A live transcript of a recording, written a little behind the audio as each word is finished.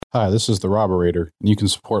Hi, this is the Robberator, and you can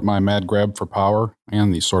support my mad grab for power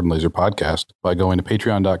and the Sword and Laser podcast by going to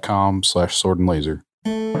patreon.com/swordandlaser.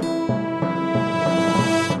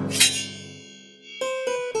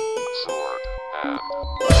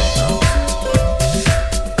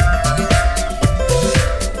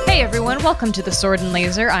 Hey everyone, welcome to the Sword and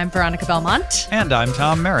Laser. I'm Veronica Belmont. And I'm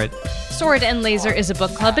Tom Merritt. Sword and Laser is a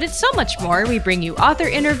book club, but it's so much more. We bring you author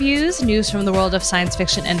interviews, news from the world of science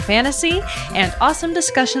fiction and fantasy, and awesome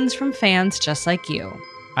discussions from fans just like you.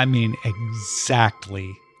 I mean,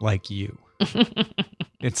 exactly like you.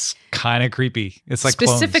 It's kind of creepy. It's like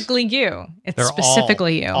specifically clones. You. It's They're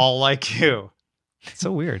specifically you. All like you. It's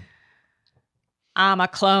so weird. I'm a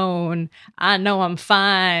clone. I know I'm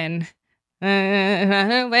fine.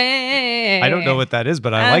 I don't know what that is,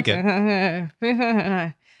 but I like it.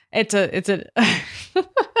 It's a I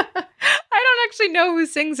don't actually know who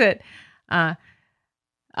sings it.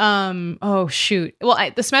 Oh shoot.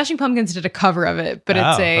 Well, the Smashing Pumpkins did a cover of it, but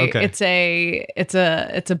it's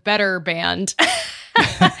a better band.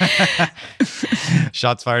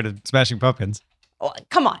 Shots fired at Smashing Pumpkins. Oh,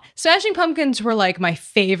 come on. Smashing Pumpkins were like my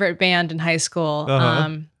favorite band in high school.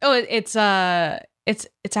 It's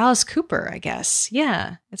Alice Cooper, I guess.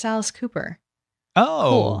 Yeah, it's Alice Cooper. Oh,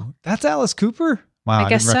 cool. That's Alice Cooper? Wow, I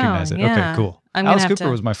didn't recognize it. Yeah. Okay, cool. Alice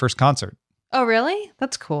Cooper was my first concert. Oh, really?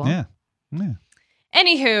 That's cool. Yeah.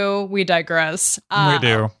 Anywho, we digress. We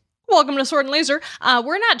do. Welcome to Sword and Laser.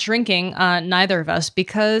 We're not drinking, neither of us,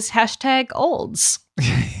 because #olds.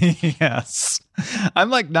 Yes.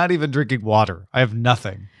 I'm like not even drinking water. I have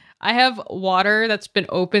nothing. I have water that's been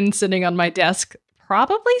open sitting on my desk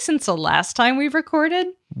probably since the last time we've recorded.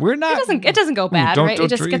 We're not. It doesn't go bad, right? It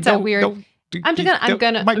just gets that weird. I'm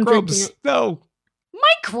gonna microbes. No.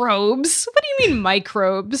 Microbes? What do you mean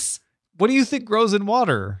microbes? What do you think grows in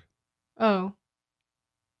water? Oh.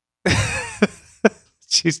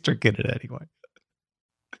 She's drinking it anyway.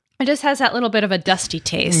 It just has that little bit of a dusty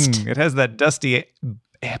taste. It has that dusty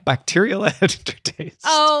bacterial taste.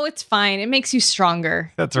 Oh, it's fine. It makes you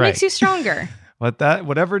stronger. That's right. It makes you stronger.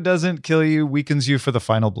 Whatever doesn't kill you weakens you for the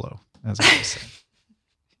final blow, as I say.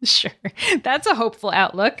 Sure. That's a hopeful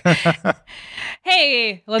outlook.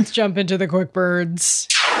 Hey, let's jump into the quick birds.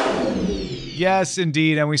 Yes,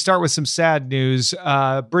 indeed. And we start with some sad news.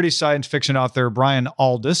 British science fiction author Brian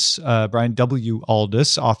Aldiss, Brian W.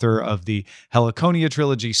 Aldiss, author of the Heliconia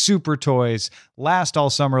trilogy, Super Toys, Last All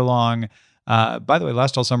Summer Long. By the way,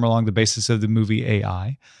 Last All Summer Long, the basis of the movie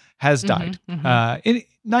AI, has died.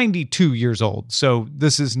 92 years old. So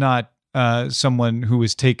this is not someone who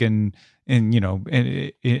was taken in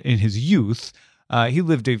his youth. He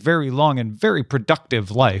lived a very long and very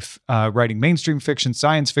productive life, writing mainstream fiction,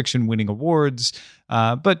 science fiction, winning awards.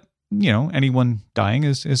 But anyone dying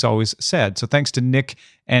is always sad. So thanks to Nick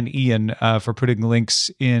and Ian for putting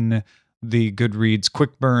links in the Goodreads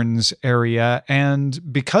Quick Burns area.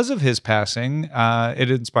 And because of his passing,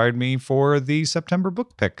 it inspired me for the September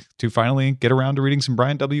book pick to finally get around to reading some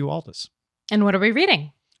Brian W. Aldiss. And what are we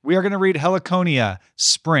reading? We are going to read Heliconia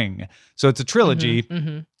Spring. So it's a trilogy.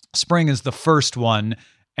 Spring is the first one.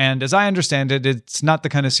 And as I understand it, it's not the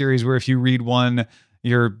kind of series where if you read one,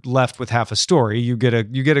 you're left with half a story. You get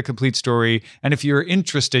a complete story. And if you're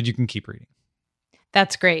interested, you can keep reading.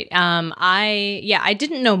 That's great. I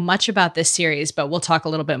didn't know much about this series, but we'll talk a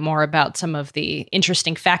little bit more about some of the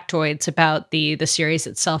interesting factoids about the series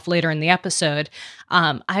itself later in the episode.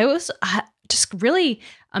 I was just really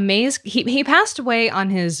amazed. He passed away on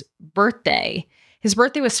his birthday. His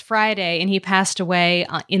birthday was Friday, and he passed away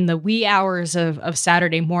in the wee hours of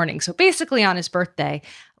Saturday morning. So basically on his birthday.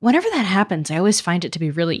 Whenever that happens, I always find it to be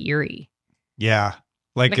really eerie. Yeah.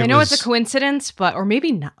 Like I know it's a coincidence, or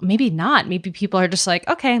maybe not. Maybe people are just like,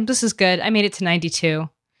 okay, this is good. I made it to 92.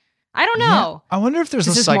 I don't know. Yeah. I wonder if there's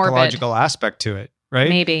a psychological aspect to it, right?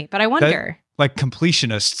 Maybe, but I wonder. Like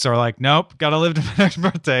completionists are like, nope, gotta live to my next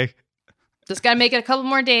birthday. Just gotta make it a couple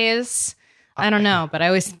more days. I don't know, but I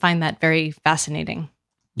always find that very fascinating.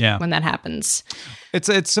 Yeah, when that happens.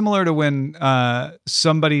 It's similar to when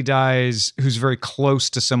somebody dies who's very close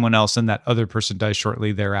to someone else and that other person dies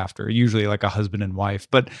shortly thereafter, usually like a husband and wife.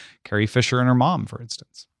 But Carrie Fisher and her mom, for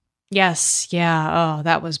instance. Yes. Yeah. Oh,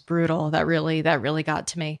 that was brutal. That really got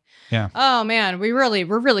to me. Yeah. Oh man, we're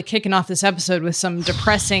really kicking off this episode with some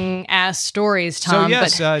depressing ass stories, Tom. So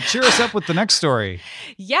yes, cheer us up with the next story.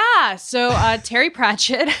 Yeah. So Terry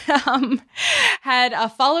Pratchett had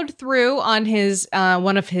followed through on his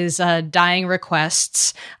one of his dying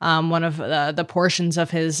requests, one of the portions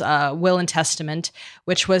of his will and testament,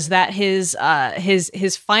 which was that his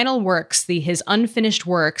final works, his unfinished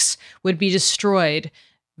works, would be destroyed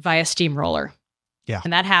via Steamroller. Yeah.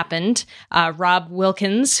 And that happened. Rob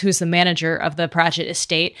Wilkins, who's the manager of the Pratchett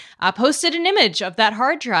estate, posted an image of that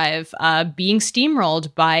hard drive being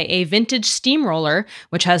steamrolled by a vintage steamroller,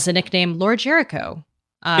 which has the nickname Lord Jericho.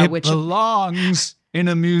 Which belongs in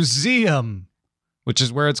a museum, which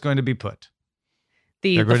is where it's going to be put.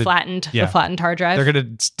 The flattened hard drive. They're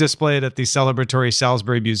going to display it at the celebratory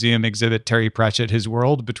Salisbury Museum exhibit Terry Pratchett, His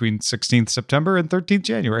World, between 16th September and 13th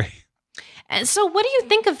January. And so what do you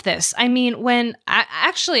think of this? I mean, when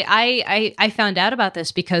I found out about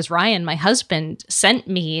this because Ryan, my husband, sent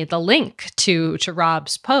me the link to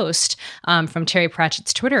Rob's post from Terry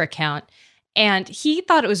Pratchett's Twitter account, and he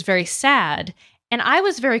thought it was very sad. And I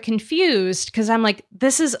was very confused because I'm like,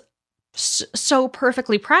 this is so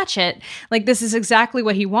perfectly Pratchett. Like, this is exactly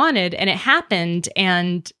what he wanted, and it happened.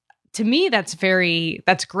 And to me, that's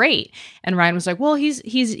great. And Ryan was like, well,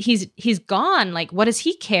 he's gone. Like, what does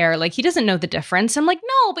he care? Like, he doesn't know the difference. I'm like,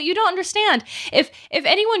 no, but you don't understand. If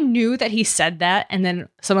anyone knew that he said that, and then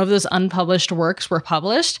some of those unpublished works were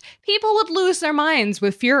published, people would lose their minds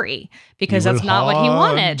with fury because that's not what he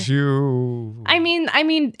wanted. I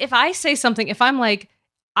mean, if I say something, if I'm like,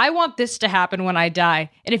 I want this to happen when I die,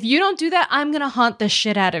 and if you don't do that, I'm gonna haunt the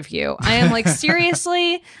shit out of you. I am like,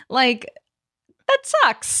 seriously, like, that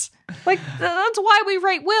sucks. Like, that's why we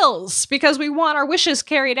write wills, because we want our wishes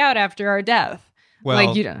carried out after our death. Well,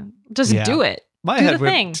 like, you know, just do it. My head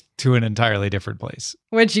went to an entirely different place.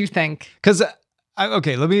 What'd you think? Because,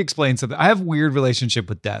 okay, let me explain something. I have a weird relationship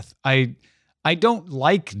with death. I don't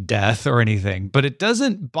like death or anything, but it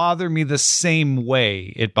doesn't bother me the same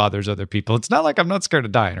way it bothers other people. It's not like I'm not scared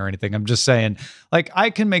of dying or anything. I'm just saying, like, I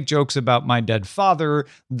can make jokes about my dead father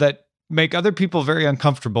that make other people very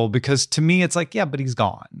uncomfortable, because to me, it's like, yeah, but he's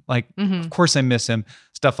gone. Like, of course I miss him,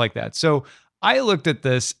 stuff like that. So I looked at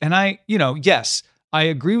this and yes, I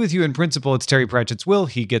agree with you in principle. It's Terry Pratchett's will.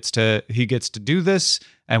 He gets to do this,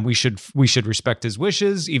 and we should respect his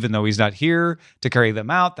wishes, even though he's not here to carry them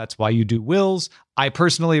out. That's why you do wills. I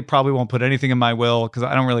personally probably won't put anything in my will because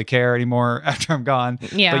I don't really care anymore after I'm gone.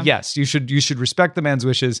 Yeah. But yes, you should respect the man's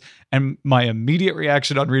wishes. And my immediate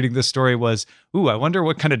reaction on reading this story was, ooh, I wonder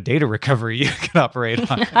what kind of data recovery you can operate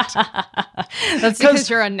on it. That's because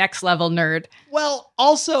you're a next level nerd. Well,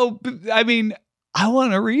 also, I mean, I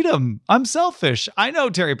want to read them. I'm selfish. I know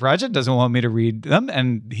Terry Pratchett doesn't want me to read them,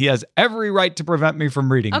 and he has every right to prevent me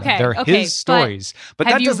from reading them. They're his stories. But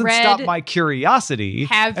that doesn't stop my curiosity.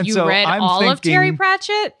 Have you read all of Terry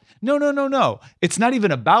Pratchett? No. It's not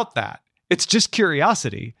even about that. It's just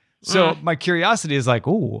curiosity. So my curiosity is like,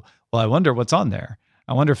 oh, well, I wonder what's on there.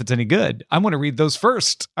 I wonder if it's any good. I want to read those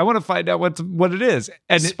first. I want to find out what it is.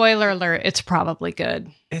 And spoiler alert, it's probably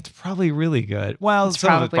good. It's probably really good. Well,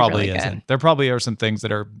 some of it probably really isn't. There probably are some things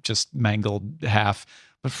that are just mangled half.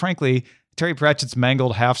 But frankly, Terry Pratchett's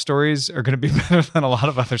mangled half stories are going to be better than a lot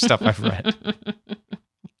of other stuff I've read.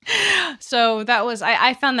 So that was,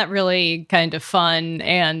 I found that really kind of fun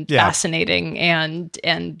and fascinating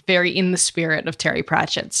and very in the spirit of Terry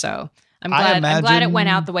Pratchett. So I'm glad it went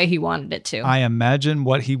out the way he wanted it to. I imagine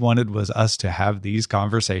what he wanted was us to have these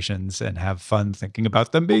conversations and have fun thinking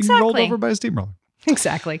about them being rolled over by a steamroller.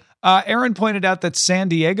 Exactly. Aaron pointed out that San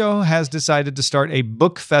Diego has decided to start a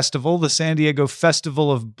book festival. The San Diego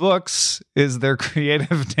Festival of Books is their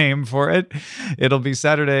creative name for it. It'll be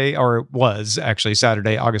Saturday, or it was actually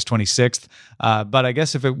Saturday, August 26th. But I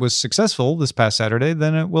guess if it was successful this past Saturday,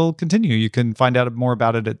 then it will continue. You can find out more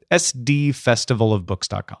about it at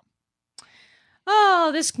sdfestivalofbooks.com. Oh,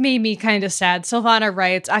 this made me kind of sad. Silvana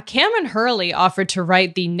writes, Cameron Hurley offered to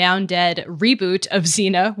write the now-dead reboot of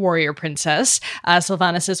Xena, Warrior Princess.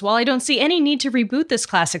 Silvana says, while I don't see any need to reboot this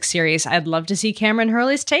classic series, I'd love to see Cameron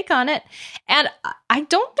Hurley's take on it. And I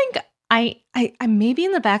don't think I maybe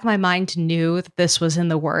in the back of my mind knew that this was in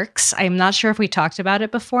the works. I'm not sure if we talked about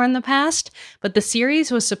it before in the past, but the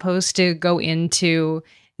series was supposed to go into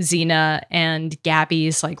Xena and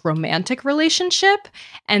Gabby's like romantic relationship.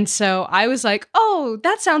 And so I was like, oh,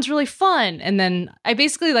 that sounds really fun. And then I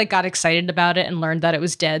basically like got excited about it and learned that it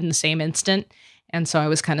was dead in the same instant. And so I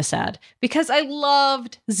was kind of sad because I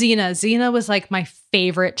loved Xena. Xena was like my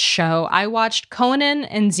favorite show. I watched Conan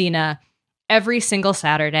and Xena every single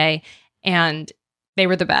Saturday, and they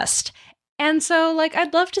were the best. And so, like,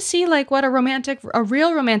 I'd love to see, like, what a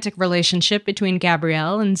real romantic relationship between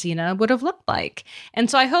Gabrielle and Xena would have looked like. And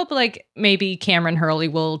so I hope, like, maybe Cameron Hurley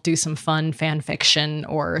will do some fun fan fiction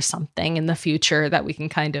or something in the future that we can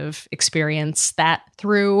kind of experience that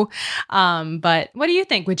through. But what do you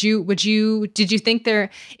think? did you think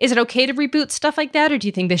is it okay to reboot stuff like that? Or do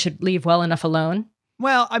you think they should leave well enough alone?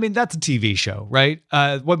 Well, I mean, that's a TV show, right?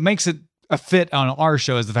 What makes it a fit on our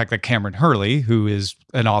show is the fact that Cameron Hurley, who is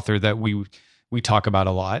an author that we we talk about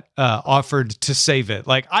a lot, offered to save it.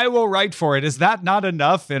 Like, I will write for it. Is that not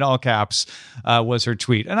enough? In all caps, was her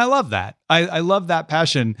tweet. And I love that. I love that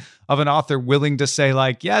passion of an author willing to say,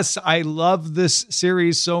 like, yes, I love this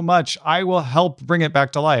series so much. I will help bring it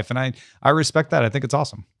back to life. And I respect that. I think it's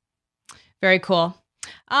awesome. Very cool.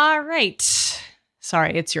 All right.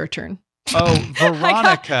 Sorry, it's your turn. Oh,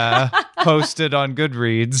 Veronica posted on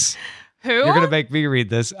Goodreads. Who? You're going to make me read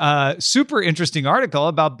this. Super interesting article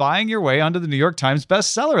about buying your way onto the New York Times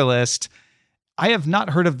bestseller list. I have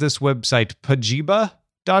not heard of this website,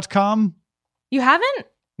 pajiba.com. You haven't?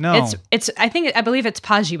 No. I believe it's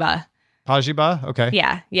Pajiba. Pajiba? Okay.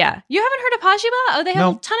 Yeah. You haven't heard of Pajiba? Oh, they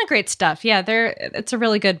have a ton of great stuff. Yeah, it's a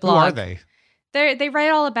really good blog. Who are they? They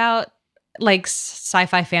write all about like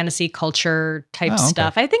sci-fi fantasy culture type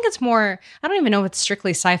stuff. I think it's more, I don't even know if it's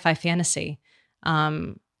strictly sci-fi fantasy.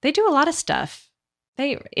 They do a lot of stuff.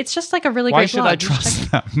 It's just like a really great blog. Why should I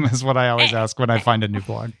trust them is what I always ask when I find a new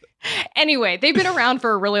blog. Anyway, they've been around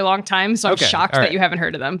for a really long time, so I'm shocked that you haven't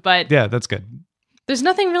heard of them. But yeah, that's good. There's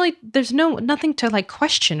nothing to like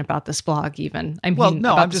question about this blog even. I'm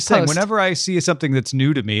just saying, whenever I see something that's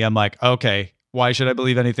new to me, I'm like, okay, why should I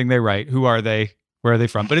believe anything they write? Who are they? Where are they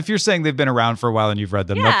from? But if you're saying they've been around for a while and you've read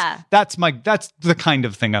them, that's the kind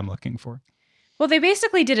of thing I'm looking for. Well, they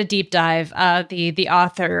basically did a deep dive. The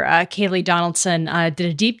author, Kaylee Donaldson, did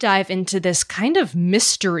a deep dive into this kind of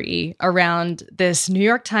mystery around this New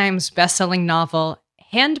York Times bestselling novel,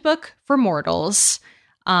 Handbook for Mortals.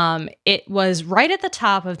 It was right at the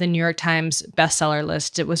top of the New York Times bestseller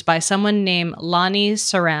list. It was by someone named Lonnie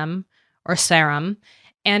Saram,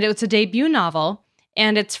 and it was a debut novel.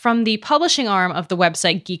 And it's from the publishing arm of the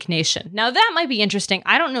website Geek Nation. Now, that might be interesting.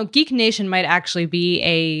 I don't know. Geek Nation might actually be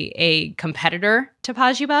a competitor to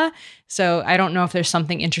Pajiba. So I don't know if there's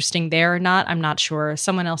something interesting there or not. I'm not sure.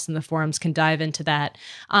 Someone else in the forums can dive into that.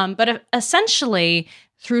 But essentially,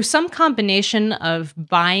 through some combination of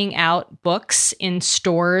buying out books in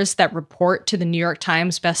stores that report to the New York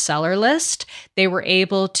Times bestseller list, they were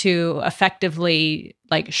able to effectively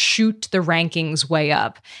like shoot the rankings way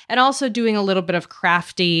up, and also doing a little bit of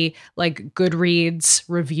crafty like Goodreads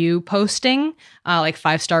review posting, like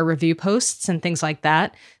 5-star review posts and things like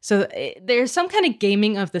that. So there's some kind of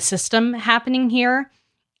gaming of the system happening here.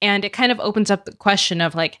 And it kind of opens up the question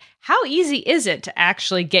of like, how easy is it to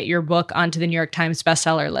actually get your book onto the New York Times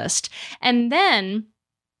bestseller list? And then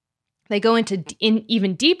they go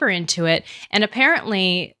even deeper into it. And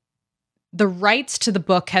apparently the rights to the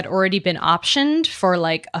book had already been optioned for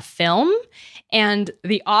like a film. And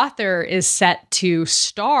the author is set to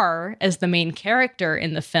star as the main character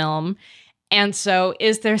in the film. And so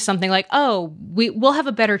is there something like, we'll have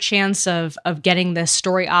a better chance of getting this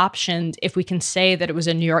story optioned if we can say that it was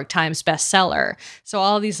a New York Times bestseller? So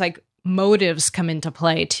all these like motives come into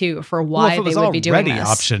play too for why they would be doing this. If it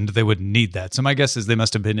was already optioned, they wouldn't need that. So my guess is they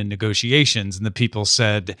must have been in negotiations and the people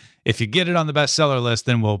said, if you get it on the bestseller list,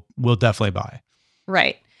 then we'll definitely buy.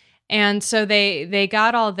 Right. And so they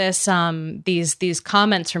got all this these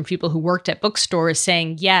comments from people who worked at bookstores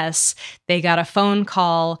saying, yes, they got a phone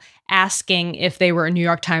call asking if they were a New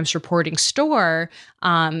York Times reporting store.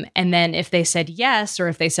 And then if they said yes, or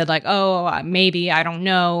if they said like, maybe, I don't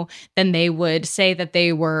know, then they would say that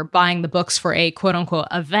they were buying the books for a quote unquote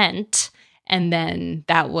event. And then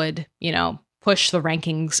that would, push the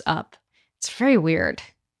rankings up. It's very weird.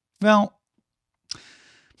 Well,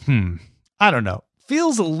 I don't know.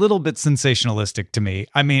 Feels a little bit sensationalistic to me.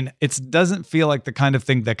 I mean, it doesn't feel like the kind of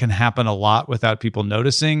thing that can happen a lot without people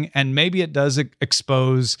noticing. And maybe it does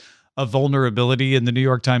expose a vulnerability in the New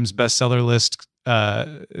York Times bestseller list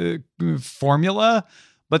formula,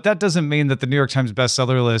 but that doesn't mean that the New York Times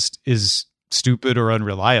bestseller list is stupid or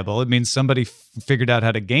unreliable. It means somebody figured out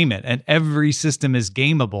how to game it, and every system is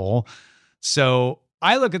gameable. So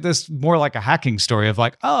I look at this more like a hacking story of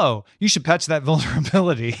like, you should patch that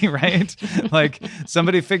vulnerability, right? Like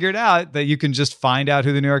somebody figured out that you can just find out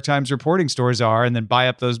who the New York Times reporting stores are and then buy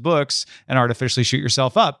up those books and artificially shoot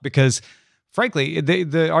yourself up. Because frankly,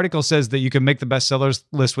 the article says that you can make the bestsellers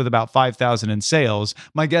list with about 5,000 in sales.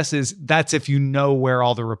 My guess is that's if you know where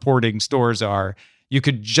all the reporting stores are. You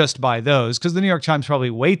could just buy those because the New York Times probably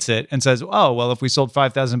weights it and says, if we sold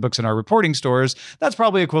 5,000 books in our reporting stores, that's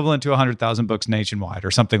probably equivalent to 100,000 books nationwide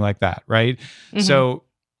or something like that, right? Mm-hmm. So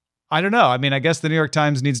I don't know. I mean, I guess the New York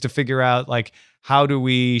Times needs to figure out, like, how do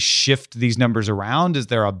we shift these numbers around? Is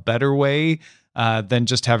there a better way than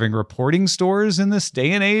just having reporting stores in this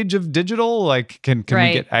day and age of digital? Like, can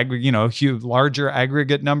we get larger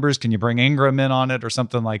aggregate numbers? Can you bring Ingram in on it or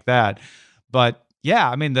something like that? But yeah,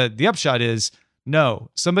 I mean, the upshot is, No,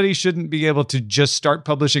 somebody shouldn't be able to just start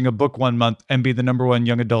publishing a book one month and be the number one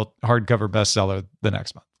young adult hardcover bestseller the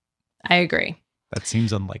next month. I agree. That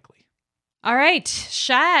seems unlikely. All right.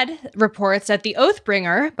 Shad reports that The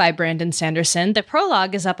Oathbringer by Brandon Sanderson, the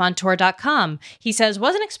prologue is up on Tor.com. He says,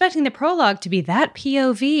 wasn't expecting the prologue to be that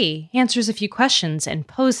POV. Answers a few questions and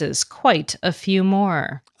poses quite a few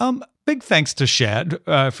more. Big thanks to Shad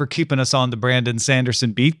for keeping us on the Brandon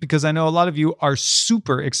Sanderson beat, because I know a lot of you are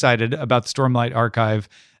super excited about the Stormlight Archive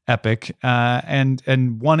epic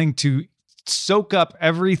and wanting to soak up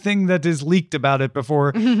everything that is leaked about it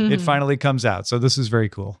before it finally comes out. So this is very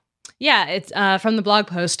cool. Yeah, it's from the blog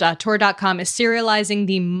post. Tor.com is serializing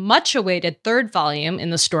the much-awaited third volume in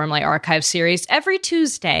the Stormlight Archive series every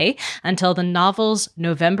Tuesday until the novel's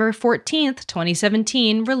November 14th,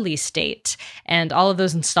 2017 release date. And all of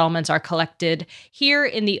those installments are collected here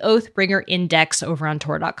in the Oathbringer Index over on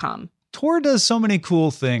Tor.com. Tor does so many cool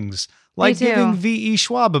things, like giving V.E.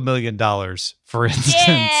 Schwab $1 million, for instance.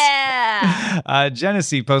 Yeah!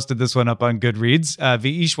 Genesee posted this one up on Goodreads.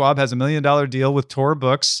 V.E. Schwab has $1 million deal with Tor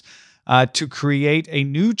Books to create a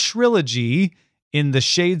new trilogy in the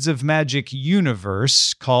Shades of Magic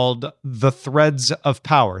universe called The Threads of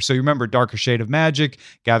Power. So you remember Darker Shade of Magic,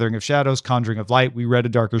 Gathering of Shadows, Conjuring of Light. We read A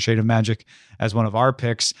Darker Shade of Magic as one of our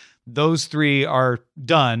picks. Those three are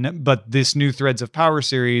done, but this new Threads of Power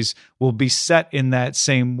series will be set in that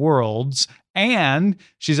same worlds. And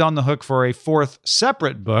she's on the hook for a fourth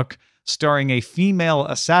separate book starring a female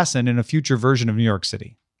assassin in a future version of New York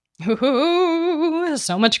City. Ooh,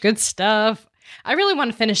 so much good stuff. I really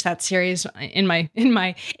want to finish that series in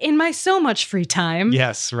my so much free time.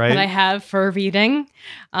 Yes, right. That I have for reading.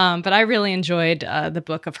 But I really enjoyed the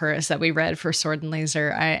book of hers that we read for Sword and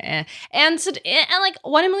Laser. And like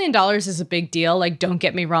 $1 million is a big deal. Like, don't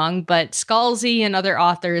get me wrong, but Scalzi and other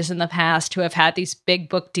authors in the past who have had these big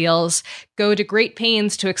book deals go to great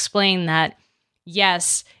pains to explain that,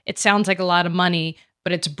 yes, it sounds like a lot of money,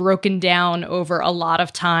 but it's broken down over a lot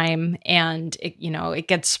of time, and it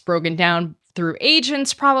gets broken down through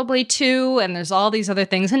agents probably too, and there's all these other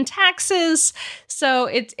things and taxes. So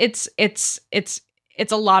it's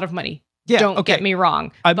a lot of money. Yeah, don't get me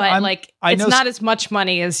wrong, but it's not as much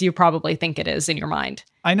money as you probably think it is in your mind.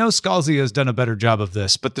 I know Scalzi has done a better job of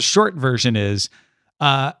this, but the short version is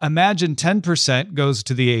imagine 10% goes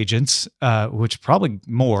to the agents, which probably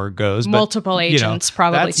more goes. Multiple agents,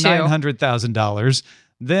 probably that's too. $900,000.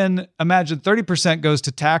 Then imagine 30% goes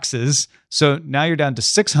to taxes. So now you're down to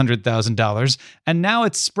 $600,000. And now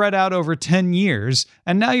it's spread out over 10 years.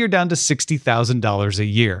 And now you're down to $60,000 a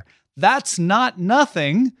year. That's not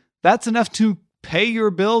nothing. That's enough to pay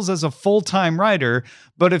your bills as a full-time writer.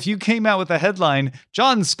 But if you came out with a headline,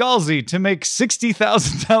 John Scalzi to make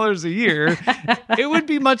 $60,000 a year, it would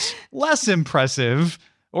be much less impressive.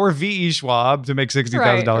 Or V.E. Schwab to make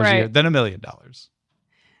 $60,000 a year than $1 million.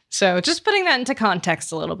 So just putting that into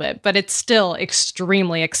context a little bit, but it's still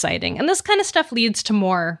extremely exciting. And this kind of stuff leads to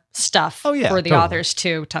more stuff for the authors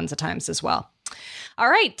too, tons of times as well. All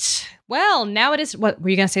right. Well, now it is, what, were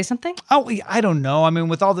you going to say something? Oh, I don't know. I mean,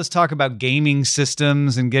 with all this talk about gaming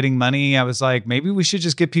systems and getting money, I was like, maybe we should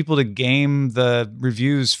just get people to game the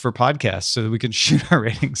reviews for podcasts so that we can shoot our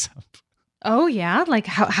ratings up. Oh, yeah? Like,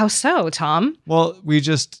 how so, Tom? Well, we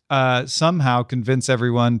just somehow convince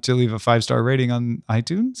everyone to leave a 5-star rating on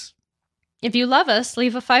iTunes. If you love us,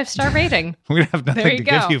 leave a 5-star rating. We have nothing to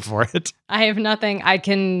give you for it. I have nothing. I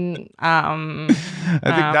can. I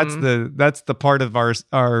think that's the part of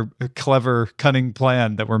our clever, cunning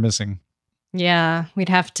plan that we're missing. Yeah, we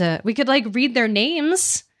could read their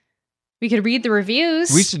names. We could read the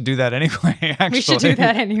reviews. We should do that anyway, actually. We should do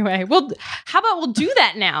that anyway. Well, how about we'll do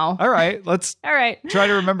that now? All right. Let's try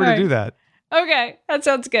to remember to do that. Okay, that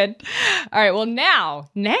sounds good. All right, well,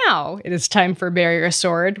 now it is time for Barrier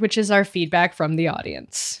Sword, which is our feedback from the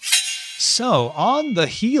audience. So, on the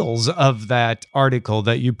heels of that article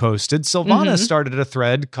that you posted, Silvana started a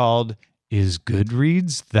thread called, Is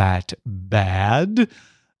Goodreads That Bad?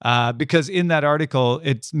 Because in that article,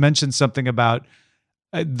 it mentioned something about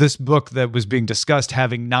this book that was being discussed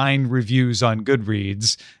having 9 reviews on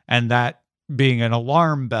Goodreads, and that being an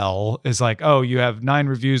alarm bell is like, oh, you have 9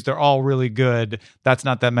 reviews. They're all really good. That's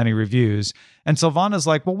not that many reviews. And Silvana's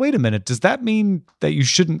like, well, wait a minute. Does that mean that you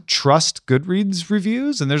shouldn't trust Goodreads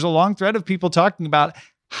reviews? And there's a long thread of people talking about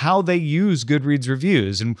how they use Goodreads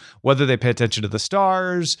reviews and whether they pay attention to the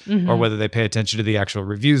stars or whether they pay attention to the actual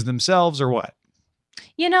reviews themselves or what.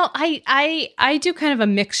 You know, I do kind of a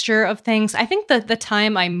mixture of things. I think that the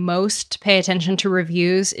time I most pay attention to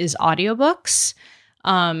reviews is audiobooks.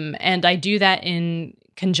 And I do that in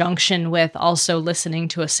conjunction with also listening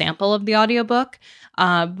to a sample of the audiobook.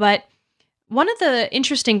 But one of the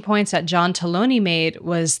interesting points that John Taloni made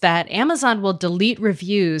was that Amazon will delete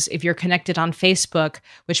reviews if you're connected on Facebook,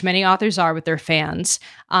 which many authors are with their fans.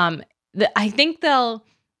 I think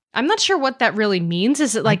I'm not sure what that really means.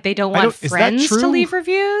 Is it like they don't want friends to leave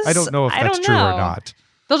reviews? I don't know if that's true or not.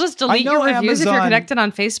 They'll just delete your reviews if you're connected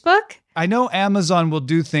on Facebook? I know Amazon will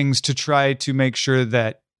do things to try to make sure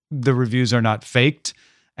that the reviews are not faked.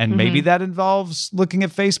 And maybe that involves looking at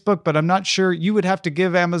Facebook, but I'm not sure. You would have to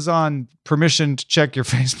give Amazon permission to check your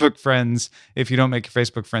Facebook friends if you don't make your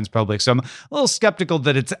Facebook friends public. So I'm a little skeptical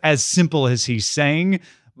that it's as simple as he's saying.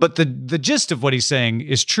 But the gist of what he's saying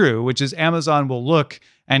is true, which is Amazon will look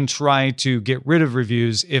and try to get rid of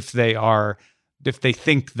reviews if they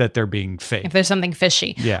think that they're being fake. If there's something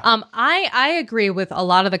fishy. Yeah. I agree with a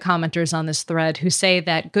lot of the commenters on this thread who say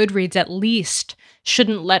that Goodreads at least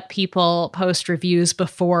shouldn't let people post reviews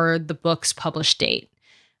before the book's published date.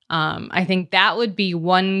 I think that would be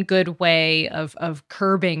one good way of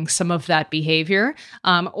curbing some of that behavior.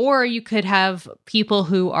 Or you could have people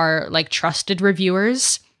who are like trusted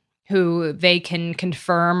reviewers who they can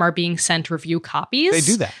confirm are being sent review copies. They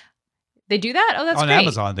do that. They do that? Oh, that's great. On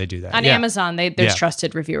Amazon, they do that. On Amazon, there's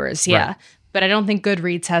trusted reviewers. Yeah. Right. But I don't think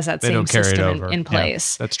Goodreads has that same system in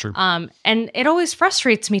place. Yeah, that's true. And it always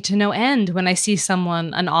frustrates me to no end when I see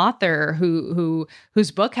an author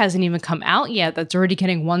whose book hasn't even come out yet that's already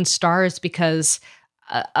getting 1 stars because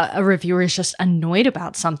a reviewer is just annoyed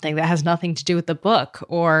about something that has nothing to do with the book,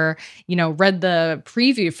 or, read the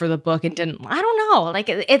preview for the book and didn't, I don't know. Like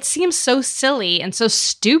it seems so silly and so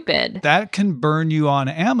stupid. That can burn you on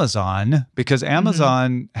Amazon because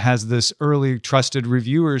Amazon has this early trusted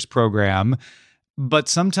reviewers program, but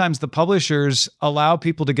sometimes the publishers allow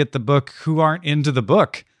people to get the book who aren't into the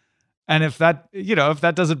book. And if that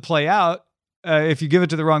doesn't play out, if you give it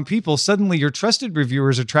to the wrong people, suddenly your trusted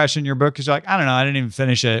reviewers are trashing your book because you're like, I don't know, I didn't even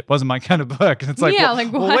finish it. It wasn't my kind of book. And it's like,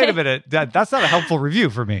 well, wait a minute. That's not a helpful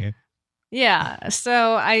review for me. Yeah.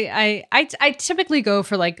 So I typically go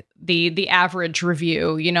for like the average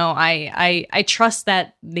review. I trust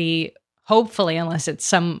that hopefully, unless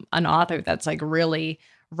it's an author that's like really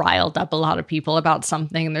riled up a lot of people about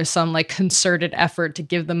something, and there's some like concerted effort to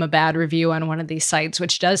give them a bad review on one of these sites,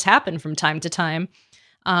 which does happen from time to time.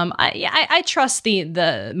 I trust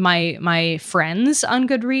my friends on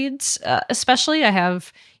Goodreads, especially. I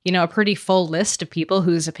have a pretty full list of people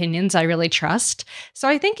whose opinions I really trust. So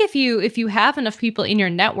I think if you have enough people in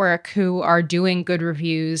your network who are doing good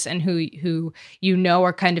reviews and who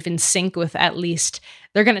are kind of in sync with, at least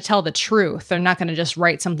they're going to tell the truth. They're not going to just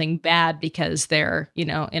write something bad because they're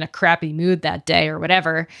in a crappy mood that day or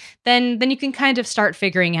whatever. Then you can kind of start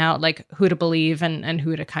figuring out like who to believe and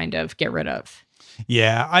who to kind of get rid of.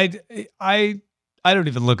 Yeah, I don't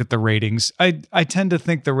even look at the ratings. I tend to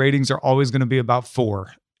think the ratings are always going to be about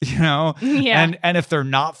 4, Yeah. And if they're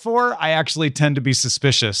not 4, I actually tend to be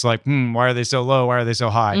suspicious. Like, why are they so low? Why are they so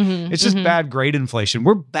high? It's just bad grade inflation.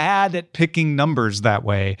 We're bad at picking numbers that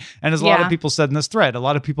way. And as a lot of people said in this thread, a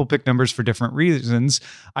lot of people pick numbers for different reasons.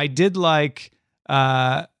 I did like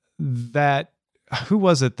that. Who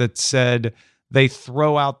was it that said they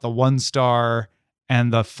throw out the 1-star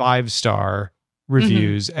and the 5-star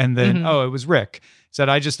reviews, and then it was Rick said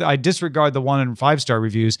I disregard the 1 and 5-star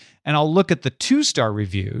reviews, and I'll look at the 2-star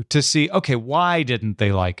review to see, okay, why didn't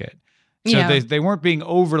they like it? So they weren't being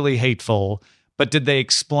overly hateful, but did they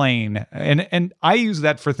explain? And I use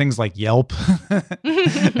that for things like Yelp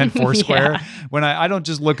and Foursquare. When I don't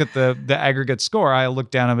just look at the aggregate score, I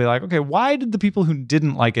look down and be like, okay, why did the people who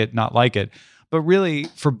didn't like it not like it? But really,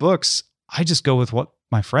 for books, I just go with what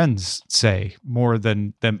my friends say more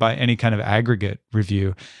than by any kind of aggregate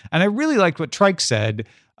review. And I really liked what Trike said.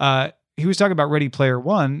 He was talking about Ready Player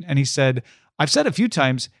One, and he said, I've said a few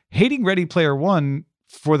times, hating Ready Player One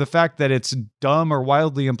for the fact that it's dumb or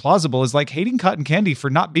wildly implausible is like hating cotton candy for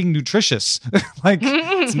not being nutritious. Like,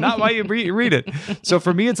 it's not why you read it. So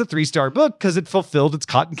for me, it's a 3-star book because it fulfilled its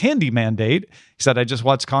cotton candy mandate. He said, I just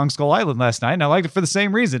watched Kong Skull Island last night, and I liked it for the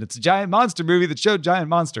same reason. It's a giant monster movie that showed giant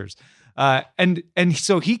monsters. And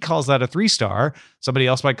so he calls that a 3-star. Somebody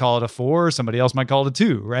else might call it a 4. Somebody else might call it a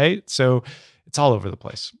 2, right? So it's all over the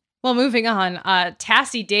place. Well, moving on,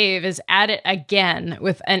 Tassie Dave is at it again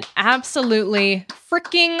with an absolutely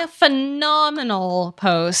freaking phenomenal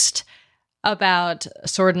post about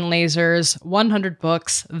Sword and Laser's 100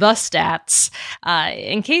 books, the stats.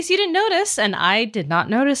 In case you didn't notice, and I did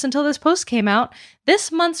not notice until this post came out,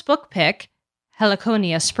 this month's book pick,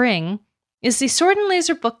 Heliconia Spring, is the Sword and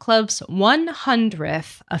Laser Book Club's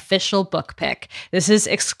 100th official book pick. This is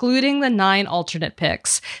excluding the 9 alternate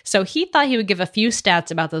picks. So he thought he would give a few stats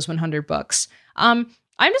about those 100 books. I'm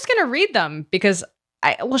just going to read them because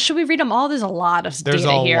should we read them all? There's a lot of There's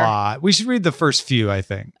data a here. lot. We should read the first few, I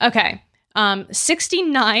think. Okay.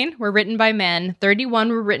 69 were written by men, 31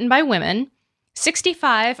 were written by women.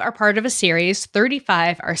 65 are part of a series,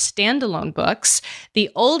 35 are standalone books. The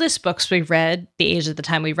oldest books we read, the age at the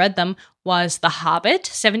time we read them, was The Hobbit,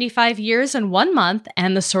 75 years and 1 month,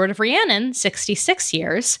 and The Sword of Rhiannon, 66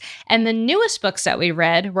 years. And the newest books that we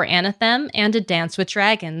read were Anathem and A Dance with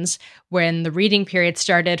Dragons, when the reading period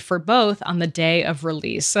started for both on the day of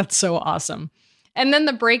release. That's so awesome. And then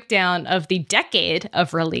the breakdown of the decade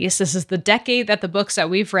of release. This is the decade that the books that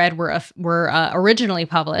we've read were originally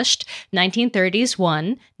published. 1930s,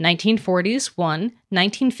 1. 1940s, 1.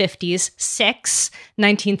 1950s, 6.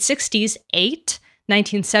 1960s, 8.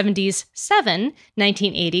 1970s, 7.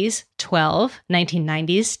 1980s, 12.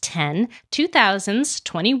 1990s, 10. 2000s,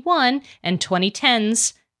 21. And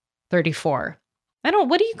 2010s, 34.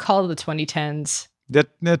 What do you call the 2010s? The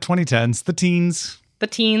 2010s, the teens. The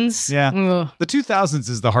teens. Yeah. Ugh. The 2000s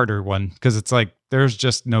is the harder one because it's like there's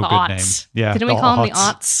just no The good aughts. name. Yeah. Didn't we call them the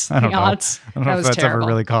aughts? I don't The know. aughts. I don't know if that's terrible. ever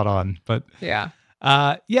really caught on, but Yeah.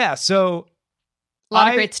 So A lot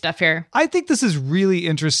of great stuff here. I think this is really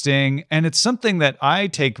interesting, and it's something that I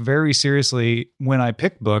take very seriously when I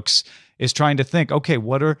pick books, is trying to think, okay,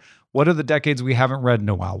 what are the decades we haven't read in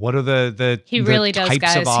a while? What are the He really does, types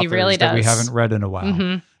guys. of authors He really that we does. haven't read in a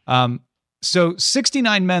while? Mhm. So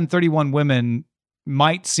 69 men, 31 women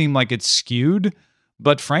might seem like it's skewed,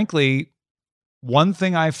 but frankly, one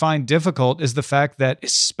thing I find difficult is the fact that,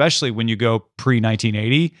 especially when you go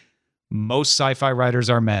pre-1980, most sci-fi writers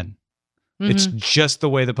are men. It's just the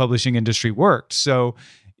way the publishing industry worked. So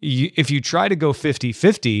if you try to go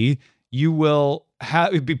 50-50, you will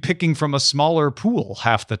be picking from a smaller pool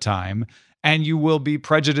half the time, and you will be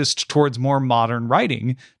prejudiced towards more modern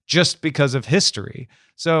writing just because of history.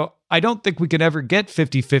 So I don't think we could ever get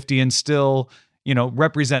 50-50 and still,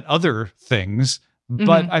 represent other things.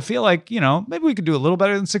 But I feel like, maybe we could do a little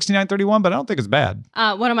better than 69-31, but I don't think it's bad.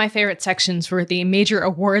 One of my favorite sections were the major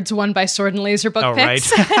awards won by Sword and Laser book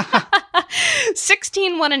picks. Right.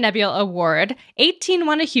 16 won a Nebula Award, 18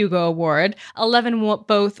 won a Hugo Award, 11 won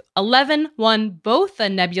both a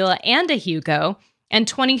Nebula and a Hugo, and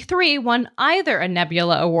 23 won either a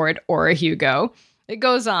Nebula Award or a Hugo. It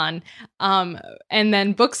goes on. And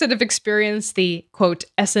then books that have experienced the, quote,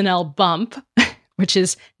 SNL bump, which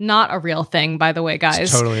is not a real thing, by the way, guys.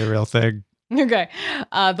 It's totally a real thing. Okay.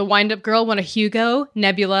 The Wind-Up Girl won a Hugo,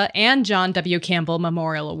 Nebula, and John W. Campbell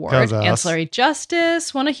Memorial Award. Goes us. Ancillary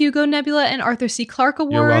Justice won a Hugo, Nebula, and Arthur C. Clarke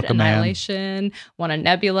Award. You're welcome, Annihilation won a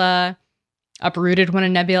Nebula. Uprooted won a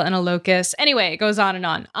Nebula and a Locus. Anyway, it goes on and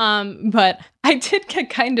on. But I did get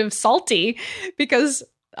kind of salty because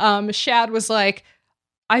Shad was like,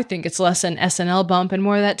 I think it's less an SNL bump and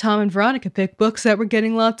more that Tom and Veronica picked books that were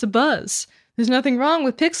getting lots of buzz. There's nothing wrong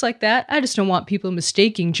with picks like that. I just don't want people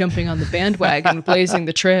mistaking jumping on the bandwagon and blazing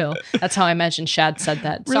the trail. That's how I imagine Shad said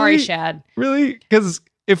that. Really? Sorry, Shad. Really? Because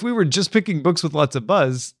if we were just picking books with lots of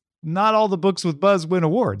buzz, not all the books with buzz win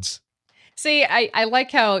awards. See, I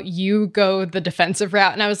like how you go the defensive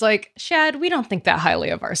route. And I was like, Shad, we don't think that highly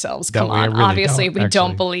of ourselves. Come No, we on. really Obviously, don't, we actually.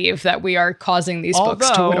 don't believe that we are causing these books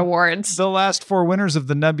to win awards. The last 4 winners of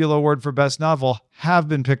the Nebula Award for Best Novel have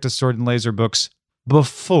been picked as Sword and Laser books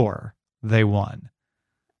before they won.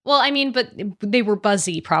 Well, I mean, but they were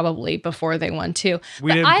buzzy probably before they won too.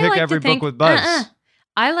 We But didn't I pick like to every think- book with buzz.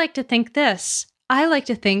 I like to think this. I like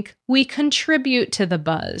to think we contribute to the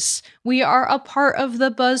buzz. We are a part of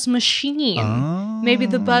the buzz machine. Maybe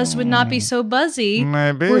the buzz would not be so buzzy.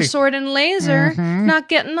 Maybe. We're Sword and Laser, not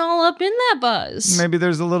getting all up in that buzz. Maybe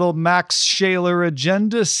there's a little Max Shaler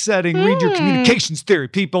agenda setting. Read your communications theory,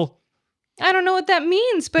 people. I don't know what that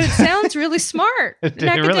means, but it sounds really smart and It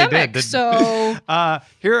really academic. did, didn't So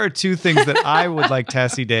Here are 2 things that I would like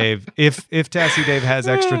Tassie Dave, if Tassie Dave has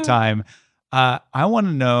extra time, I want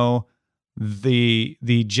to know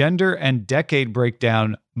the gender and decade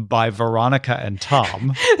breakdown by Veronica and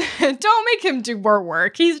Tom. don't make him do more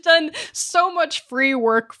work. He's done so much free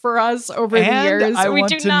work for us over the years. I We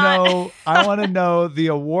want do to not. know. I want to know the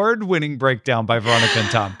award-winning breakdown by Veronica and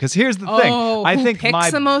Tom. Because here's the thing: I who think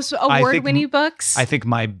picks the most award-winning books? I think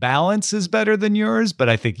my balance is better than yours, but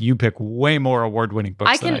I think you pick way more award-winning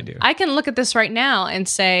books than I do. I can look at this right now and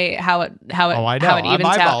say how it I know. how it I'm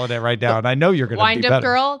evens out. eyeballing it right now, and I know you're going to be Wind better. Up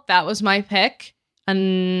Girl, that was my pick.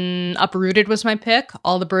 And Uprooted was my pick.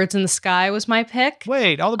 All the Birds in the Sky was my pick.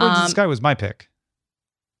 Wait, All the Birds in the Sky was my pick.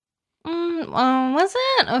 Was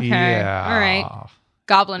it? Okay. Yeah. All right.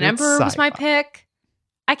 Goblin It's Emperor was my sci-fi. pick.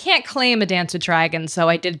 I can't claim A Dance with Dragons, so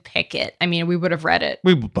I did pick it. I mean, we would have read it.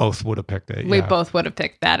 We both would have picked it. We yeah. both would have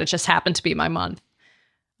picked that. It just happened to be my month.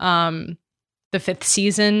 the 5th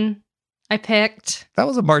season I picked. That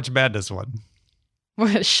was a March Madness one.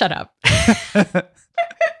 Shut up.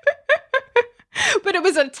 But it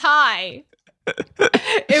was a tie.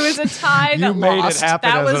 It was a tie that made lost. It happen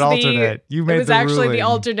that as was an alternate. You made it was the actually ruling. the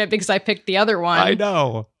alternate because I picked the other one. I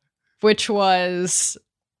know. Which was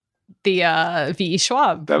the V.E.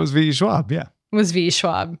 Schwab. That was V.E. Schwab, yeah. It was V.E.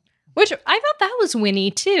 Schwab. Which I thought that was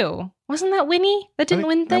Winnie too. Wasn't that Winnie that didn't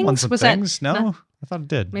win things? That won some was things? That, no, I thought it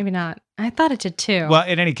did. Maybe not. I thought it did too. Well,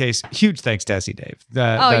 in any case, huge thanks to Essie Dave.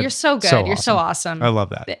 You're so good. You're so awesome. I love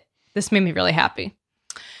that. This made me really happy.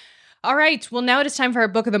 All right. Well, now it is time for our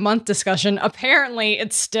Book of the Month discussion. Apparently,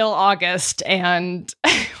 it's still August, and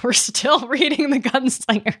we're still reading The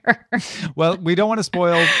Gunslinger. Well, we don't want to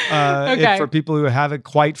spoil it for people who haven't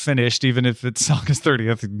quite finished, even if it's August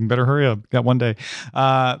 30th. You better hurry up. Got one day.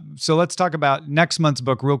 So let's talk about next month's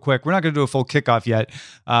book real quick. We're not going to do a full kickoff yet,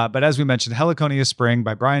 but as we mentioned, Heliconia Spring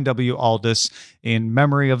by Brian W. Aldiss in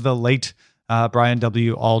memory of the late Brian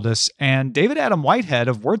W. Aldiss. And David Adam Whitehead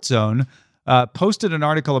of Word Zone posted an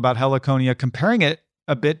article about Heliconia, comparing it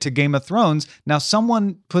a bit to Game of Thrones. Now,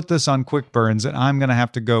 someone put this on Quick Burns, and I'm going to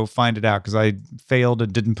have to go find it out because I failed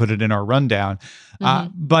and didn't put it in our rundown.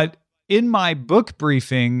 But in my book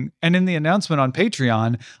briefing and in the announcement on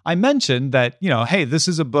Patreon, I mentioned that, hey, this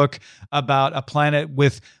is a book about a planet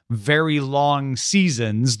with very long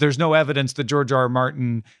seasons. There's no evidence that George R. R.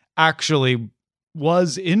 Martin actually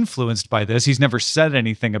was influenced by this. He's never said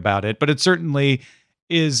anything about it, but it certainly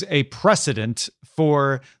is a precedent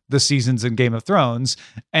for the seasons in Game of Thrones.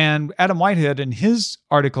 And Adam Whitehead in his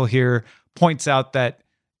article here points out that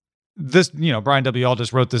this, Brian W.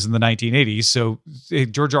 Aldiss wrote this in the 1980s, so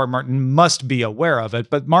George R. R. Martin must be aware of it.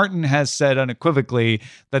 But Martin has said unequivocally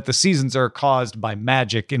that the seasons are caused by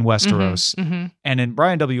magic in Westeros. And in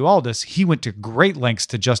Brian W. Aldiss, he went to great lengths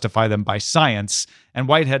to justify them by science. And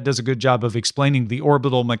Whitehead does a good job of explaining the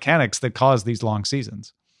orbital mechanics that cause these long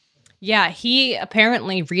seasons. Yeah, he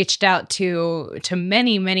apparently reached out to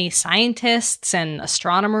many, many scientists and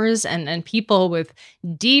astronomers and people with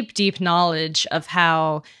deep, deep knowledge of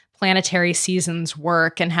how planetary seasons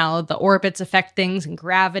work and how the orbits affect things and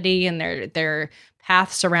gravity and their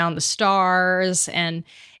paths around the stars. And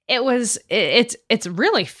it's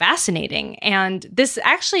really fascinating. And this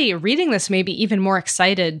actually, reading this made me even more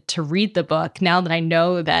excited to read the book now that I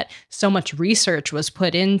know that so much research was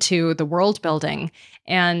put into the world building.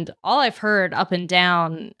 And all I've heard up and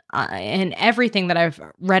down and everything that I've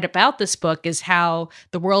read about this book is how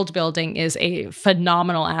the world building is a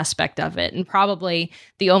phenomenal aspect of it. And probably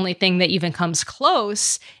the only thing that even comes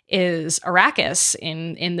close is Arrakis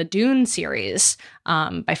in the Dune series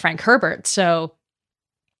by Frank Herbert. So,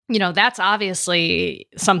 that's obviously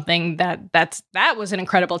something that was an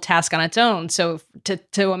incredible task on its own. So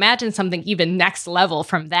to imagine something even next level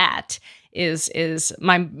from that is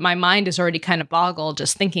my mind is already kind of boggled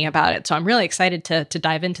just thinking about it. So I'm really excited to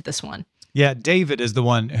dive into this one. Yeah, David is the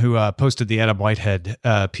one who posted the Adam Whitehead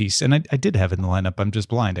piece, and I did have it in the lineup. I'm just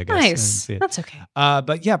blind, I guess. Nice, that's okay.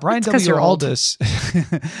 But yeah, Brian W.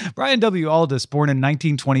 Aldiss, Brian W. Aldiss, born in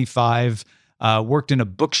 1925. Worked in a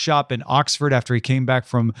bookshop in Oxford after he came back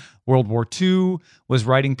from World War II, was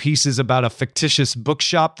writing pieces about a fictitious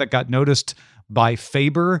bookshop that got noticed by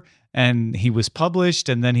Faber, and he was published.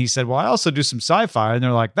 And then he said, well, I also do some sci-fi. And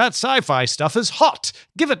they're like, that sci-fi stuff is hot.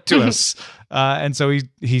 Give it to us. And so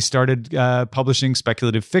he started publishing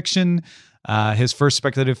speculative fiction. His first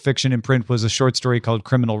speculative fiction in print was a short story called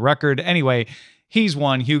Criminal Record. Anyway, he's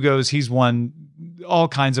won Hugos. He's won all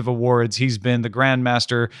kinds of awards. He's been the Grand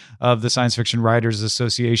Master of the Science Fiction Writers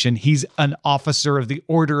Association. He's an officer of the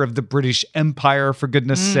Order of the British Empire, for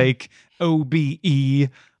goodness sake, OBE,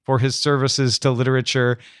 for his services to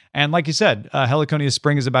literature. And like you said, Heliconia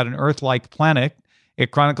Spring is about an Earth-like planet. It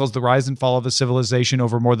chronicles the rise and fall of a civilization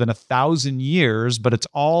over more than 1,000 years, but it's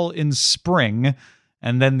all in spring.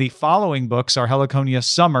 And then the following books are Heliconia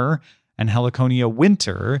Summer and Heliconia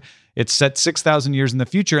Winter. It's set 6,000 years in the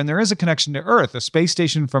future, and there is a connection to Earth. A space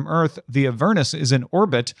station from Earth, the Avernus, is in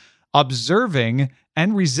orbit, observing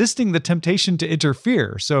and resisting the temptation to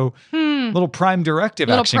interfere. So, little prime directive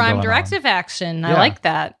action. Little prime directive action. I like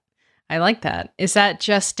that. I like that. Is that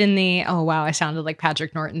just in the? Oh wow! I sounded like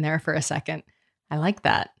Patrick Norton there for a second. I like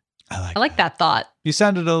that. I like that thought. You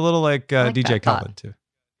sounded a little like DJ Khaled too.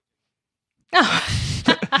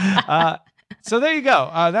 Oh. So there you go.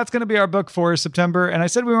 That's going to be our book for September. And I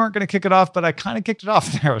said we weren't going to kick it off, but I kind of kicked it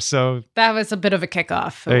off there. So that was a bit of a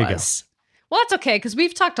kickoff. There you go. Well, that's okay, because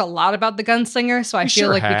we've talked a lot about The Gunslinger, so I feel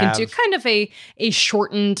like we can do kind of a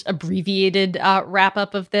shortened, abbreviated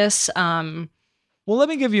wrap-up of this. Well, Well, let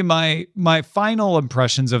me give you my final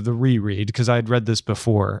impressions of the reread, because I had read this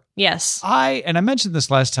before. Yes. And I mentioned this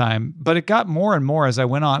last time, but it got more and more as I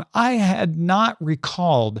went on. I had not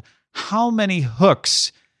recalled how many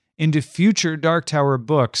hooks into future Dark Tower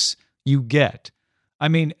books you get. I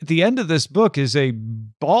mean, the end of this book is a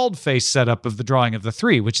bald-faced setup of the Drawing of the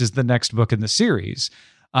Three, which is the next book in the series.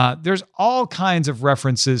 There's all kinds of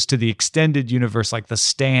references to the extended universe, like The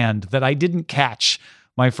Stand, that I didn't catch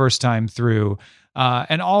my first time through.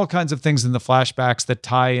 And all kinds of things in the flashbacks that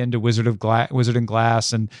tie into Wizard and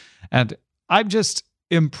Glass. And I'm just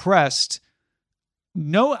impressed.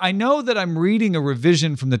 No, I know that I'm reading a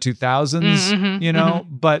revision from the 2000s,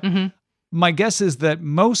 but my guess is that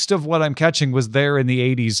most of what I'm catching was there in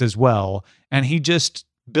the 80s as well. And he just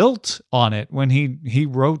built on it when he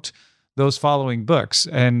wrote those following books.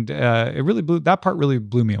 And that part really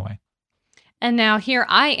blew me away. And now here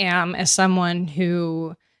I am as someone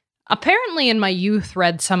who apparently in my youth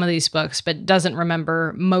read some of these books, but doesn't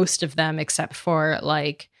remember most of them except for,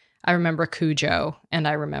 like, I remember Cujo, and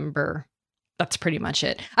I remember that's pretty much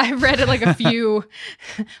it. I've read like a few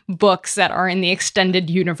books that are in the extended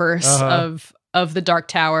universe of the Dark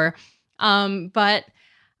Tower. But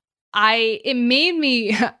it made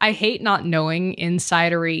me, I hate not knowing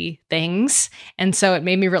insidery things. And so it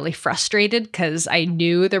made me really frustrated because I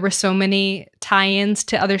knew there were so many tie-ins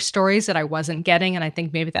to other stories that I wasn't getting. And I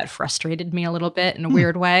think maybe that frustrated me a little bit in a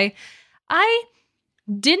weird way. I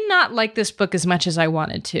did not like this book as much as I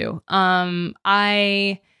wanted to.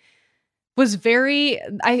 I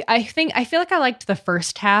feel like I liked the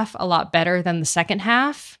first half a lot better than the second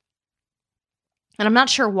half. And I'm not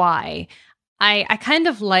sure why. I kind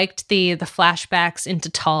of liked the flashbacks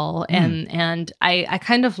into Tull, and I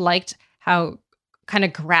kind of liked how kind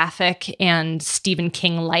of graphic and Stephen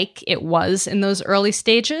King-like it was in those early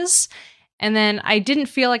stages. And then I didn't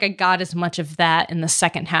feel like I got as much of that in the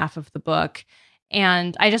second half of the book.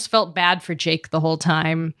 And I just felt bad for Jake the whole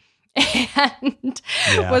time. And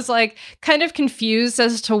was like kind of confused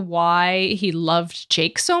as to why he loved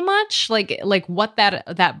Jake so much, like what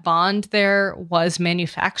that bond there was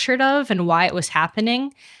manufactured of and why it was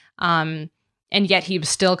happening. And yet he was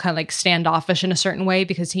still kind of like standoffish in a certain way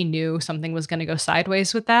because he knew something was going to go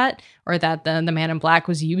sideways with that, or that the Man in Black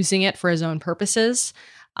was using it for his own purposes.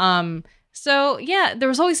 So yeah, there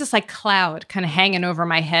was always this like cloud kind of hanging over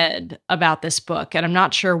my head about this book, and I'm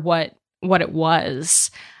not sure what it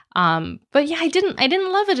was. But yeah, I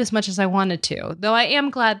didn't love it as much as I wanted to, though I am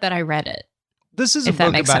glad that I read it. This is a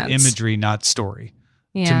book about imagery, not story.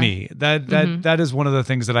 To me, that is one of the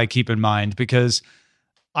things that I keep in mind, because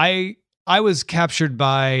I was captured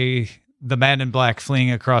by the Man in Black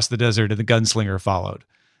fleeing across the desert and the gunslinger followed.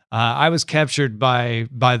 I was captured by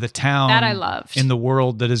the town that I loved in the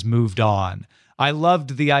world that has moved on. I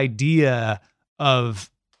loved the idea of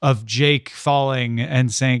Jake falling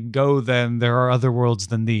and saying, "Go then, there are other worlds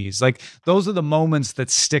than these." Like, those are the moments that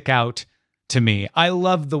stick out to me. I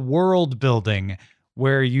love the world building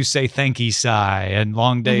where you say "thank ye, sigh" and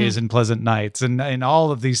 "long days and pleasant nights" and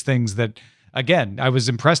all of these things that, again, I was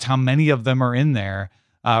impressed how many of them are in there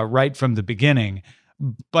right from the beginning.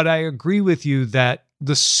 But I agree with you that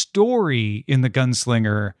the story in The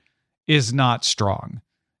Gunslinger is not strong.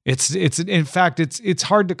 It's in fact, it's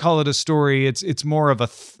hard to call it a story. It's more of a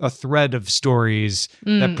thread of stories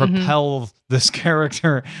that propel this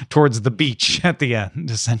character towards the beach at the end,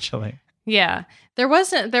 essentially. Yeah, there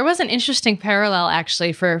was an interesting parallel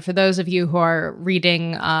actually for those of you who are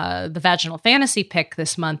reading the Vaginal Fantasy pick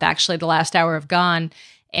this month. Actually, The Last Hour of Gone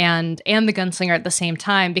and The Gunslinger at the same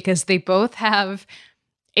time, because they both have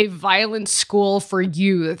a violent school for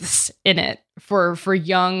youths in it, for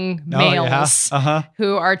young males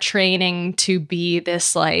who are training to be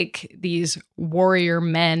these warrior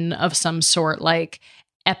men of some sort, like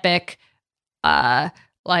epic,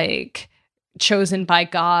 like chosen by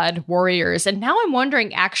God warriors. And now I'm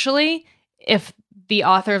wondering actually if the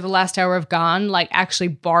author of The Last Hour of Gone like actually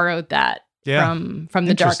borrowed that from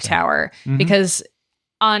the Dark Tower, because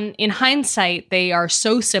in hindsight they are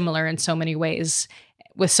so similar in so many ways,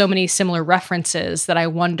 with so many similar references, that I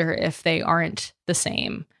wonder if they aren't the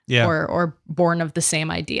same or born of the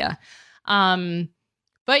same idea.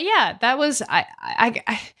 But yeah, that was,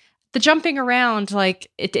 I the jumping around,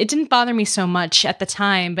 like it didn't bother me so much at the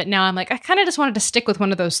time, but now I'm like, I kind of just wanted to stick with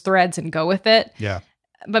one of those threads and go with it. Yeah.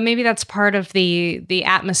 But maybe that's part of the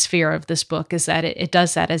atmosphere of this book, is that it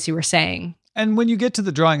does that, as you were saying. And when you get to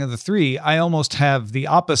the Drawing of the Three, I almost have the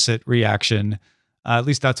opposite reaction. At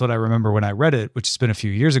least that's what I remember when I read it, which has been a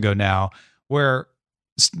few years ago now, where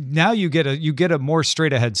now you get a more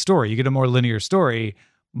straight ahead story. You get a more linear story,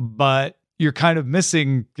 but you're kind of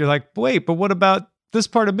missing. You're like, wait, but what about this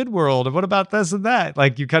part of Midworld? And what about this and that?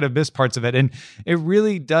 Like, you kind of miss parts of it. And it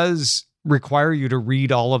really does require you to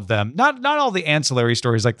read all of them. Not all the ancillary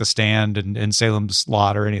stories like The Stand and Salem's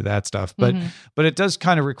Lot or any of that stuff, but it does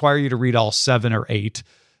kind of require you to read all 7 or 8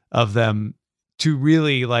 of them to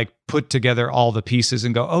really like put together all the pieces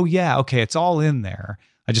and go, oh yeah, okay, it's all in there.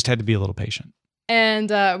 I just had to be a little patient.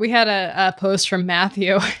 And we had a post from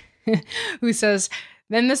Matthew who says,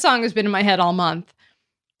 then this song has been in my head all month.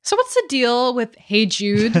 So what's the deal with Hey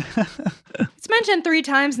Jude? It's mentioned 3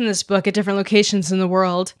 times in this book at different locations in the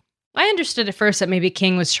world. I understood at first that maybe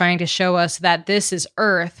King was trying to show us that this is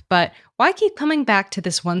Earth, but why keep coming back to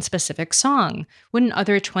this one specific song? Wouldn't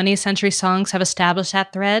other 20th century songs have established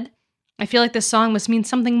that thread? I feel like this song must mean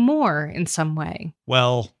something more in some way.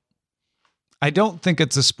 Well, I don't think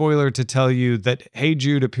it's a spoiler to tell you that Hey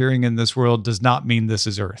Jude appearing in this world does not mean this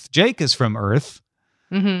is Earth. Jake is from Earth,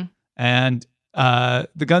 and the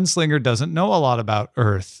gunslinger doesn't know a lot about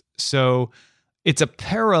Earth. So it's a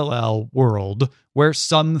parallel world where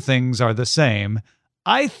some things are the same.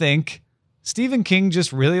 I think Stephen King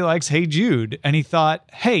just really likes Hey Jude, and he thought,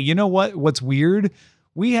 hey, you know what? What's weird?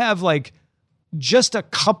 We have like just a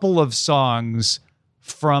couple of songs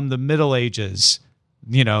from the Middle Ages,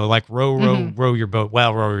 you know, like row your boat.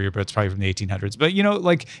 Well, row your boat's probably from the 1800s. But, you know,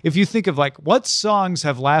 like if you think of like what songs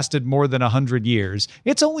have lasted more than 100 years,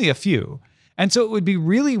 it's only a few. And so it would be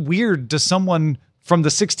really weird to someone from the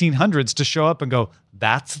 1600s to show up and go,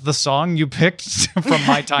 that's the song you picked from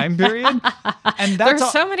my time period. And there's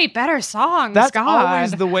so many better songs. That's God.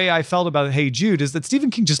 Always the way I felt about Hey Jude, is that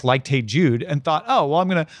Stephen King just liked Hey Jude and thought, oh, well, I'm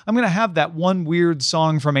gonna have that one weird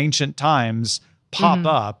song from ancient times pop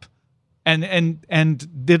up. And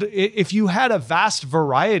if you had a vast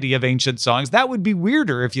variety of ancient songs, that would be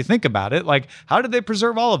weirder if you think about it. Like, how did they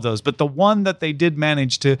preserve all of those? But the one that they did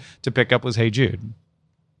manage to pick up was Hey Jude.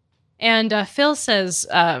 And Phil says,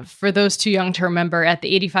 for those too young to remember, at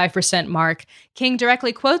the 85% mark, King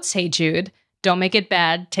directly quotes Hey Jude, don't make it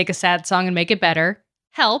bad, take a sad song and make it better.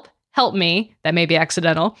 Help me, that may be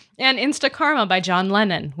accidental. And Insta Karma by John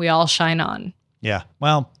Lennon, we all shine on. Yeah,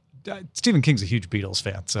 well, Stephen King's a huge Beatles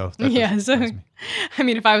fan, so yeah. So, I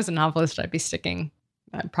mean, if I was a novelist, I'd be sticking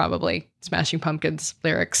probably Smashing Pumpkins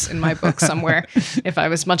lyrics in my book somewhere if I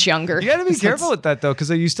was much younger. You got to be careful with that, though, because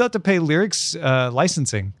you still have to pay lyrics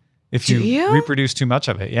licensing if you reproduce too much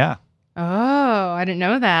of it. Yeah. Oh, I didn't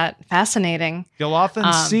know that. Fascinating. You'll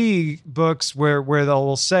often see books where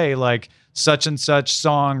they'll say like such and such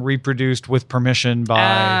song reproduced with permission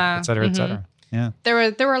by et cetera, et cetera. Yeah.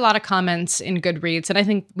 There were a lot of comments in Goodreads, and I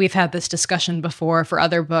think we've had this discussion before for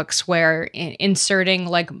other books where inserting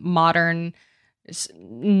like modern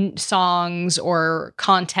songs or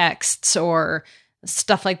contexts or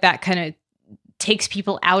stuff like that kind of takes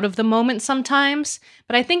people out of the moment sometimes.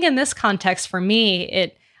 But I think in this context, for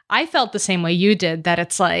me, I felt the same way you did, that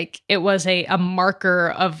it's like it was a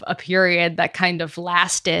marker of a period that kind of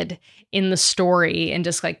lasted in the story and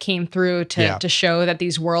just like came through to show that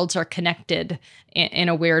these worlds are connected in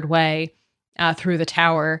a weird way through the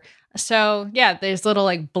tower. So yeah, there's little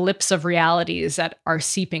like blips of realities that are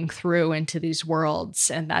seeping through into these worlds,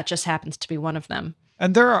 and that just happens to be one of them.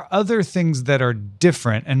 And there are other things that are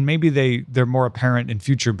different, and maybe they're more apparent in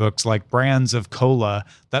future books, like brands of cola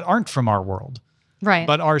that aren't from our world, right?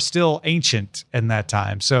 But are still ancient in that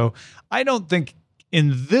time. So I don't think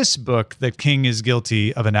in this book that King is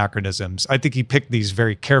guilty of anachronisms. I think he picked these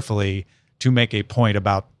very carefully to make a point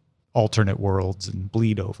about alternate worlds and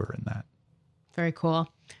bleed over in that. Very cool.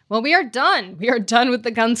 Well, we are done. We are done with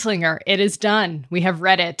The Gunslinger. It is done. We have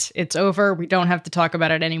read it. It's over. We don't have to talk about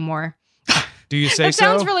it anymore. Do you say that so?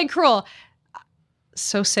 That sounds really cruel.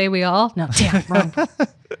 So say we all? No, damn, wrong.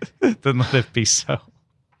 Then let it be so.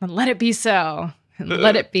 Then let it be so.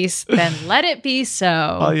 Let it be. Then let it be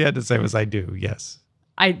so. All you had to say was, "I do." Yes.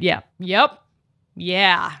 Yep.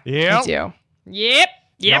 Yeah. I do. Yep.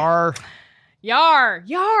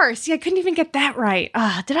 Yar. See, I couldn't even get that right.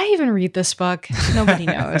 Did I even read this book? Nobody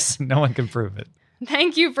knows. No one can prove it.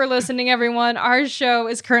 Thank you for listening, everyone. Our show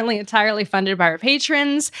is currently entirely funded by our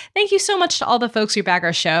patrons. Thank you so much to all the folks who back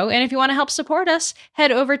our show. And if you want to help support us,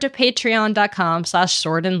 head over to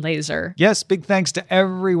patreon.com/swordandlaser. Yes, big thanks to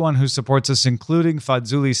everyone who supports us, including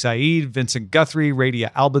Fadzuli Saeed, Vincent Guthrie,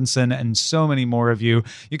 Radia Albinson, and so many more of you.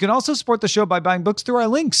 You can also support the show by buying books through our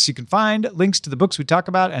links. You can find links to the books we talk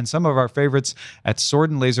about and some of our favorites at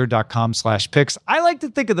swordandlaser.com/picks. I like to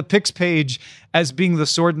think of the picks page as being the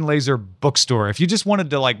Sword and Laser bookstore. If you just wanted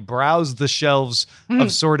to like browse the shelves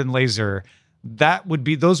of Sword and Laser,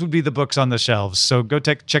 those would be the books on the shelves. So go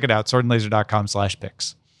check it out,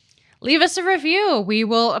 swordandlaser.com/picks. leave us a review. We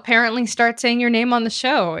will apparently start saying your name on the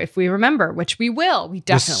show if we remember, which we will. We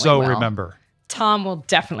definitely will. Remember. Tom will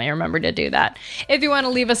definitely remember to do that. If you want to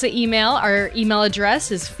leave us an email, our email address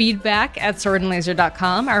is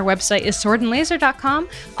feedback@swordandlaser.com. Our website is swordandlaser.com.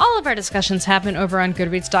 All of our discussions happen over on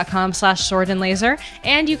goodreads.com/swordandlaser.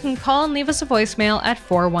 And you can call and leave us a voicemail at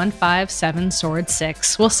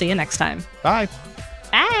 415-7-SWORD-6. We'll see you next time. Bye.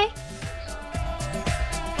 Bye.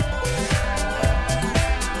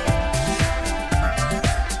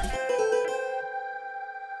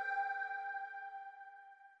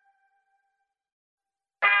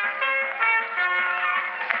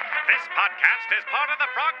 This podcast is part of the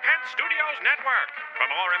Frog Pants Studios Network. For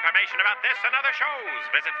more information about this and other shows,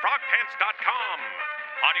 visit frogpants.com.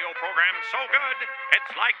 Audio program so good,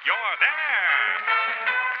 it's like you're there.